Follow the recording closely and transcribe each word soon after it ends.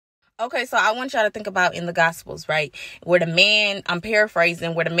Okay, so I want y'all to think about in the Gospels, right? Where the man, I'm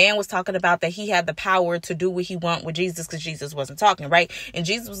paraphrasing, where the man was talking about that he had the power to do what he want with Jesus because Jesus wasn't talking, right? And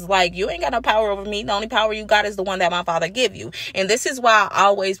Jesus was like, you ain't got no power over me. The only power you got is the one that my Father give you. And this is why I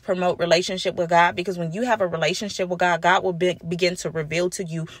always promote relationship with God, because when you have a relationship with God, God will begin to reveal to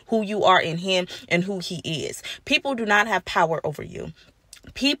you who you are in him and who he is. People do not have power over you.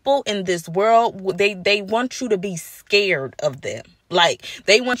 People in this world, they want you to be scared of them. Like,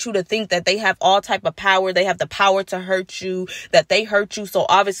 they want you to think that they have all type of power. They have the power to hurt you, that they hurt you. So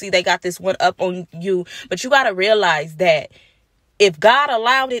obviously they got this one up on you. But you got to realize that if God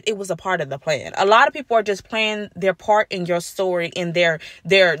allowed it, it was a part of the plan. A lot of people are just playing their part in your story, and they're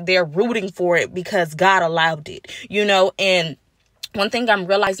rooting for it because God allowed it, you know. And one thing I'm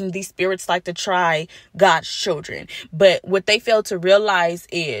realizing, these spirits like to try God's children. But what they fail to realize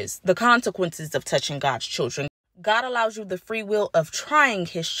is the consequences of touching God's children. God allows you the free will of trying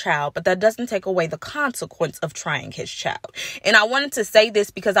his child, but that doesn't take away the consequence of trying his child. And I wanted to say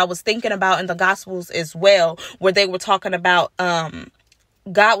this because I was thinking about in the Gospels as well, where they were talking about, God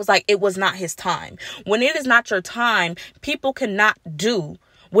was like, it was not his time. When it is not your time, people cannot do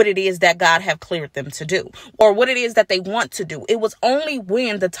what it is that God have cleared them to do, or what it is that they want to do. It was only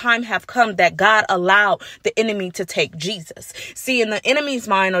when the time have come that God allowed the enemy to take Jesus. See, in the enemy's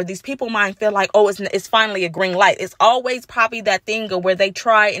mind, or these people's mind, feel like, oh, it's finally a green light. It's always probably that thing where they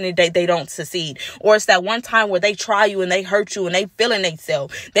try and they don't succeed. Or it's that one time where they try you and they hurt you and they feeling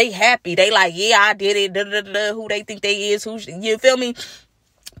themselves. They happy. They like, yeah, I did it. Da, da, da, da, who they think they is. You feel me?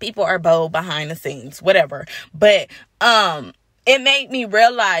 People are bold behind the scenes, whatever. But, it made me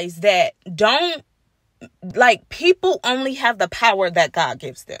realize that people only have the power that God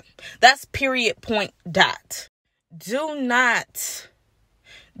gives them. That's period, point, dot. Do not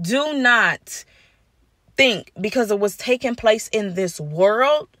think because of what's taking place in this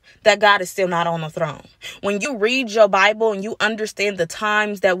world that God is still not on the throne. When you read your Bible and you understand the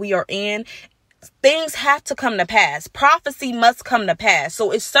times that we are in, things have to come to pass. Prophecy must come to pass.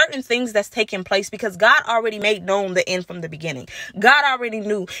 So it's certain things that's taking place because God already made known the end from the beginning. God already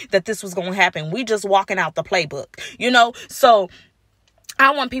knew that this was going to happen. We just walking out the playbook, you know? So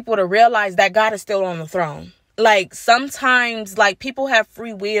I want people to realize that God is still on the throne. Like, sometimes, like, people have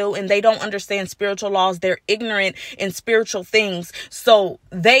free will and they don't understand spiritual laws. They're ignorant in spiritual things. So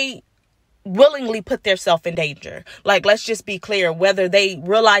they willingly put themselves in danger. Like, let's just be clear, whether they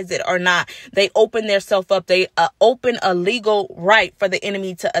realize it or not, they open themselves up. They open a legal right for the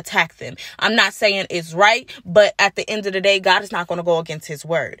enemy to attack them. I'm not saying it's right, but at the end of the day, God is not going to go against his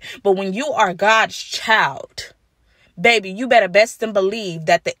word. But when you are God's child, baby, you better best and believe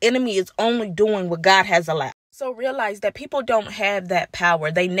that the enemy is only doing what God has allowed. So realize that people don't have that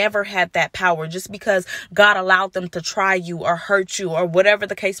power. They never had that power just because God allowed them to try you or hurt you or whatever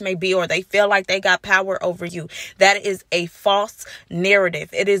the case may be, or they feel like they got power over you. That is a false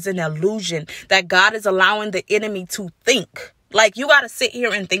narrative. It is an illusion that God is allowing the enemy to think. Like, you got to sit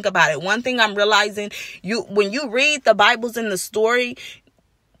here and think about it. One thing I'm realizing, when you read the Bibles in the story,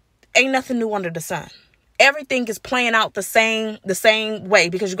 ain't nothing new under the sun. Everything is playing out the same way,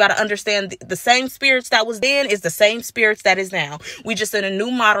 because you got to understand the same spirits that was then is the same spirits that is now. We just in a new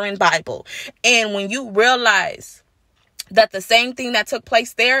modern Bible. And when you realize that the same thing that took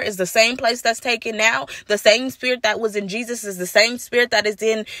place there is the same place that's taken now, the same spirit that was in Jesus is the same spirit that is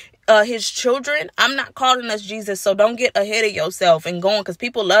in his children. I'm not calling us Jesus, so don't get ahead of yourself and going, because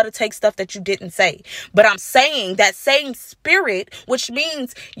people love to take stuff that you didn't say. But I'm saying that same spirit, which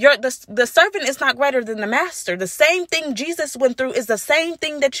means the servant is not greater than the master. The same thing Jesus went through is the same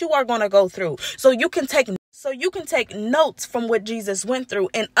thing that you are going to go through. So you can take notes from what Jesus went through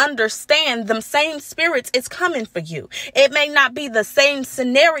and understand them same spirits is coming for you. It may not be the same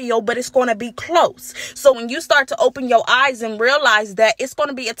scenario, but it's going to be close. So when you start to open your eyes and realize that it's going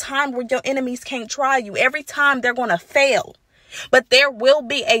to be a time where your enemies can't try you, every time they're going to fail. But there will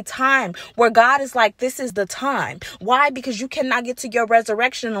be a time where God is like, this is the time. Why? Because you cannot get to your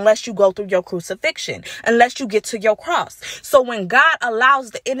resurrection unless you go through your crucifixion, unless you get to your cross. So when God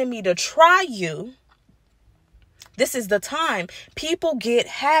allows the enemy to try you, this is the time people get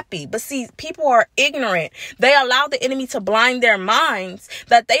happy. But see, people are ignorant. They allow the enemy to blind their minds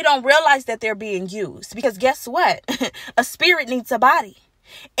that they don't realize that they're being used. Because guess what? A spirit needs a body.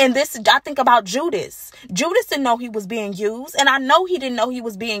 And this, I think about Judas. Judas didn't know he was being used. And I know he didn't know he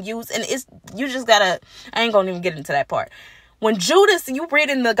was being used. And I ain't going to even get into that part. When Judas, you read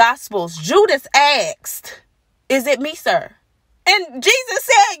in the Gospels, Judas asked, "Is it me, sir?" And Jesus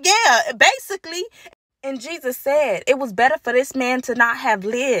said, yeah, basically. And Jesus said it was better for this man to not have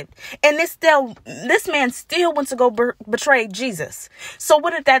lived. And this man still went to go betray Jesus. So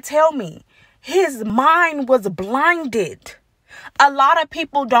what did that tell me? His mind was blinded. A lot of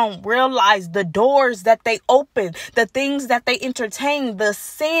people don't realize the doors that they open, the things that they entertain, the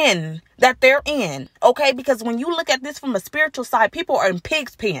sin that they're in. Okay, because when you look at this from a spiritual side, people are in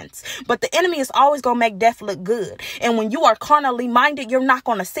pig's pens, but the enemy is always going to make death look good. And when you are carnally minded, you're not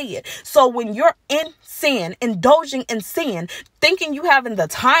going to see it. So when you're in sin, indulging in sin, thinking you having the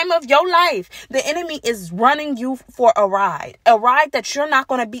time of your life, the enemy is running you for a ride that you're not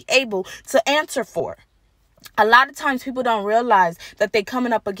going to be able to answer for. A lot of times people don't realize that they're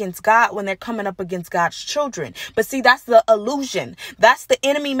coming up against God when they're coming up against God's children. But see, that's the illusion. That's the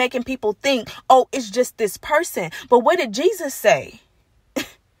enemy making people think, oh, it's just this person. But what did Jesus say?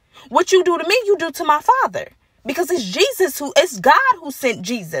 What you do to me, you do to my Father. Because it's God who sent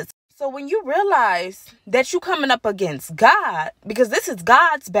Jesus. So when you realize that you're coming up against God, because this is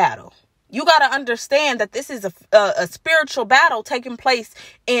God's battle, you got to understand that this is a spiritual battle taking place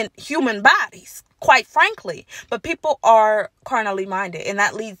in human bodies. Quite frankly, but people are carnally minded, and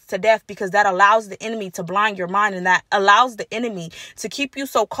that leads to death, because that allows the enemy to blind your mind, and that allows the enemy to keep you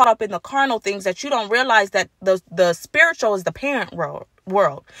so caught up in the carnal things that you don't realize that the spiritual is the parent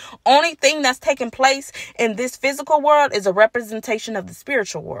world. Only thing that's taking place in this physical world is a representation of the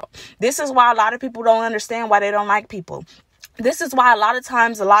spiritual world. This is why a lot of people don't understand why they don't like people. This is why a lot of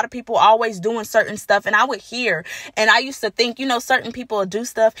times a lot of people always doing certain stuff. And I would hear, and I used to think, certain people will do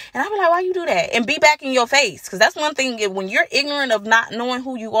stuff. And I'd be like, why you do that? And be back in your face. Because that's one thing. When you're ignorant of not knowing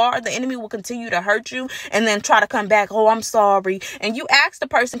who you are, the enemy will continue to hurt you and then try to come back. Oh, I'm sorry. And you ask the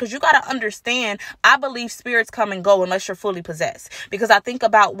person, because you got to understand, I believe spirits come and go unless you're fully possessed. Because I think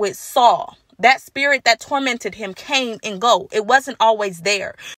about with Saul. That spirit that tormented him came and go. It wasn't always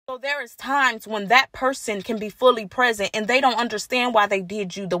there. So there is times when that person can be fully present and they don't understand why they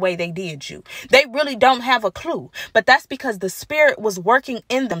did you the way they did you. They really don't have a clue. But that's because the spirit was working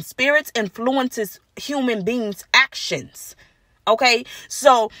in them. Spirits influences human beings' actions. Okay,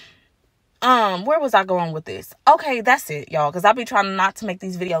 so where was I going with this? Okay, that's it, y'all, because I'll be trying not to make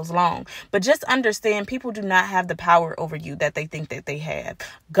these videos long. But just understand, people do not have the power over you that they think that they have.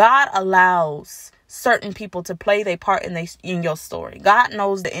 God allows certain people to play their part in your story. God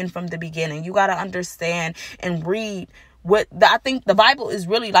knows the end from the beginning. You got to understand and read I think the Bible is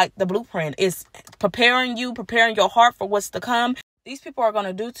really like the blueprint. It's preparing your heart for what's to come. These people are going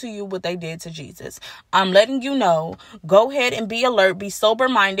to do to you what they did to Jesus. I'm letting you know, go ahead and be alert, be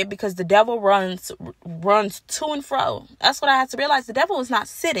sober-minded, because the devil runs to and fro. That's what I had to realize. The devil is not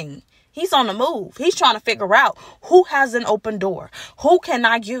sitting. He's on the move. He's trying to figure out who has an open door. Who can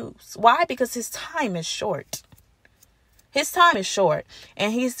I use? Why? Because his time is short. His time is short,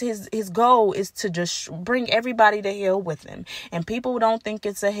 and his goal is to just bring everybody to hell with him. And people don't think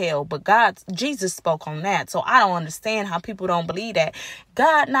it's a hell, but Jesus spoke on that. So I don't understand how people don't believe that.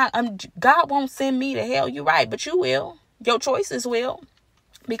 God won't send me to hell. You're right, but you will. Your choices will,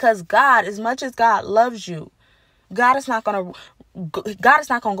 because God, as much as God loves you, God is not gonna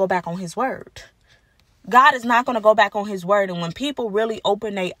go back on his word. God is not going to go back on his word. And when people really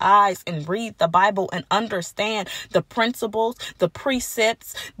open their eyes and read the Bible and understand the principles, the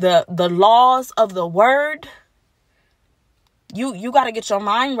precepts, the laws of the word, you got to get your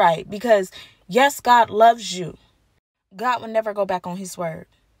mind right. Because yes, God loves you. God will never go back on his word.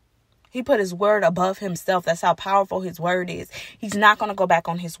 He put his word above himself. That's how powerful his word is. He's not going to go back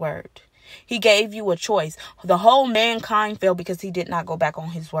on his word. He gave you a choice. The whole mankind fell because he did not go back on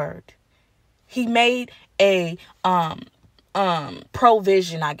his word. He made a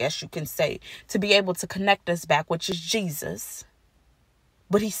provision, I guess you can say, to be able to connect us back, which is Jesus.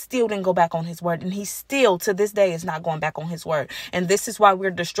 But he still didn't go back on his word. And he still, to this day, is not going back on his word. And this is why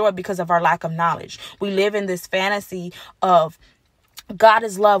we're destroyed, because of our lack of knowledge. We live in this fantasy of God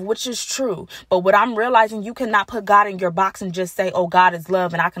is love, which is true. But what I'm realizing, you cannot put God in your box and just say, oh, God is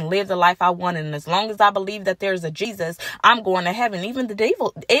love and I can live the life I want. And as long as I believe that there's a Jesus, I'm going to heaven. Even the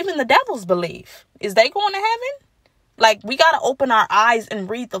devils believe. Is they going to heaven? Like, we got to open our eyes and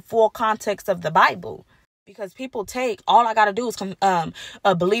read the full context of the Bible, because people all I got to do is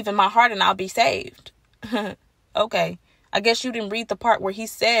believe in my heart and I'll be saved. Okay. I guess you didn't read the part where he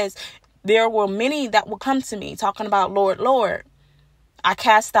says there were many that will come to me talking about, Lord, Lord, I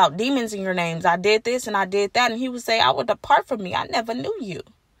cast out demons in your names. I did this and I did that. And he would say, I would depart from me. I never knew you.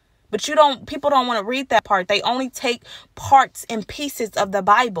 But people don't want to read that part. They only take parts and pieces of the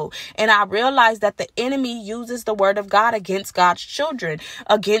Bible. And I realize that the enemy uses the word of God against God's children,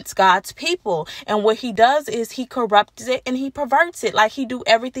 against God's people. And what he does is he corrupts it and he perverts it like he do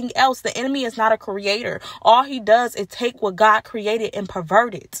everything else. The enemy is not a creator. All he does is take what God created and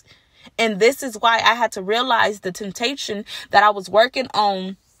pervert it. And this is why I had to realize the temptation that I was working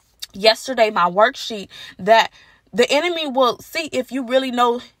on yesterday, my worksheet, that the enemy will see if you really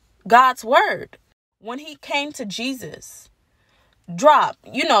know God's word. When he came to Jesus, God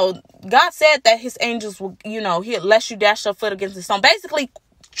said that his angels will, he'll let you dash your foot against the stone. Basically,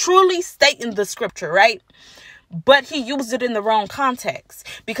 truly stating the scripture, right? But he used it in the wrong context,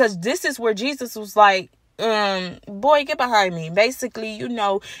 because this is where Jesus was like, boy, get behind me. Basically,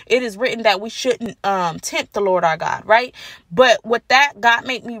 it is written that we shouldn't tempt the Lord our God, right? But with that, God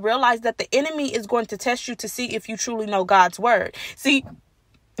made me realize that the enemy is going to test you to see if you truly know God's word. See,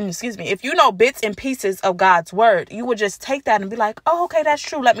 if you know bits and pieces of God's word, you would just take that and be like, oh, okay, that's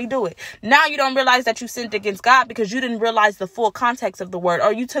true. Let me do it. Now you don't realize that you sinned against God because you didn't realize the full context of the word,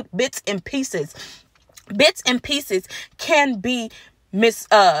 or you took bits and pieces. Bits and pieces can be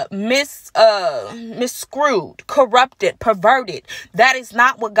miscrewed, corrupted, perverted. That is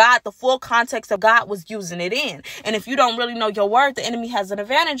not what the full context of God was using it in. And if you don't really know your word, the enemy has an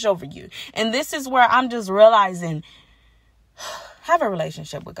advantage over you. And this is where I'm just realizing, have a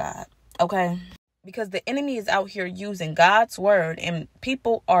relationship with God, okay? Because the enemy is out here using God's word, and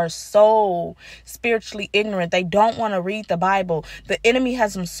people are so spiritually ignorant. They don't want to read the Bible. The enemy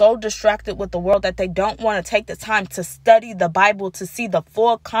has them so distracted with the world that they don't want to take the time to study the Bible to see the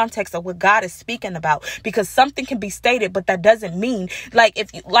full context of what God is speaking about. Because something can be stated, but that doesn't mean,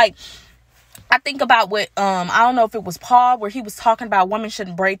 I think about what, I don't know if it was Paul, where he was talking about women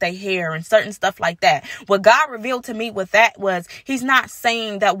shouldn't braid their hair and certain stuff like that. What God revealed to me with that was he's not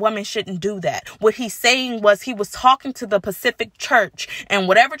saying that women shouldn't do that. What he's saying was he was talking to the Pacific church, and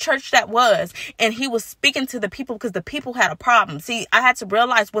whatever church that was, and he was speaking to the people because the people had a problem. See, I had to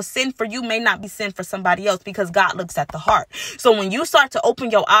realize what's sin for you may not be sin for somebody else, because God looks at the heart. So when you start to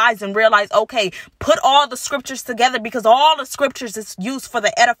open your eyes and realize, okay, put all the scriptures together, because all the scriptures is used for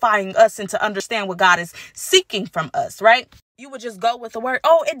the edifying us and to understand what God is seeking from us, right? You would just go with the word.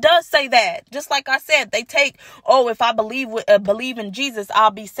 Oh, it does say that. Just like I said, they take, if I believe in Jesus,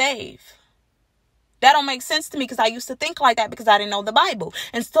 I'll be saved. That don't make sense to me, because I used to think like that because I didn't know the Bible.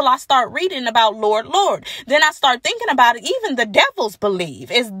 Until I start reading about Lord. Then I start thinking about it. Even the devils believe.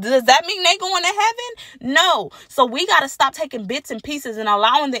 Does that mean they going to heaven? No. So we got to stop taking bits and pieces and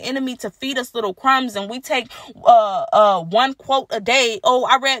allowing the enemy to feed us little crumbs. And we take one quote a day. Oh,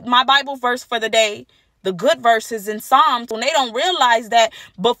 I read my Bible verse for the day. The good verses in Psalms, when they don't realize that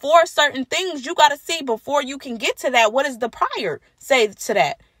before certain things, you got to see before you can get to that. What is the prior say to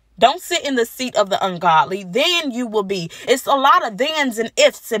that? Don't sit in the seat of the ungodly. Then you will be. It's a lot of thens and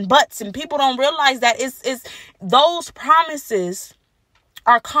ifs and buts, and people don't realize that it's those promises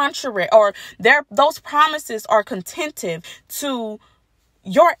are contrary, or those promises are contentive to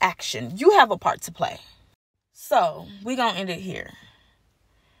your action. You have a part to play. So we're gonna end it here.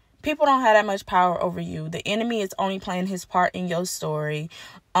 People don't have that much power over you. The enemy is only playing his part in your story.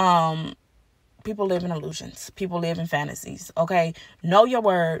 People live in illusions. People live in fantasies. Okay. Know your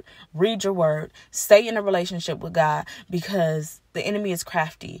word. Read your word. Stay in a relationship with God, because the enemy is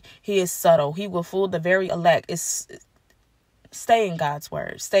crafty. He is subtle. He will fool the very elect. Stay in God's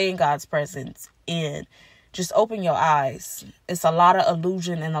word. Stay in God's presence. And just open your eyes. It's a lot of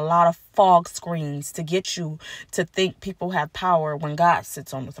illusion and a lot of fog screens to get you to think people have power when God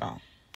sits on the throne.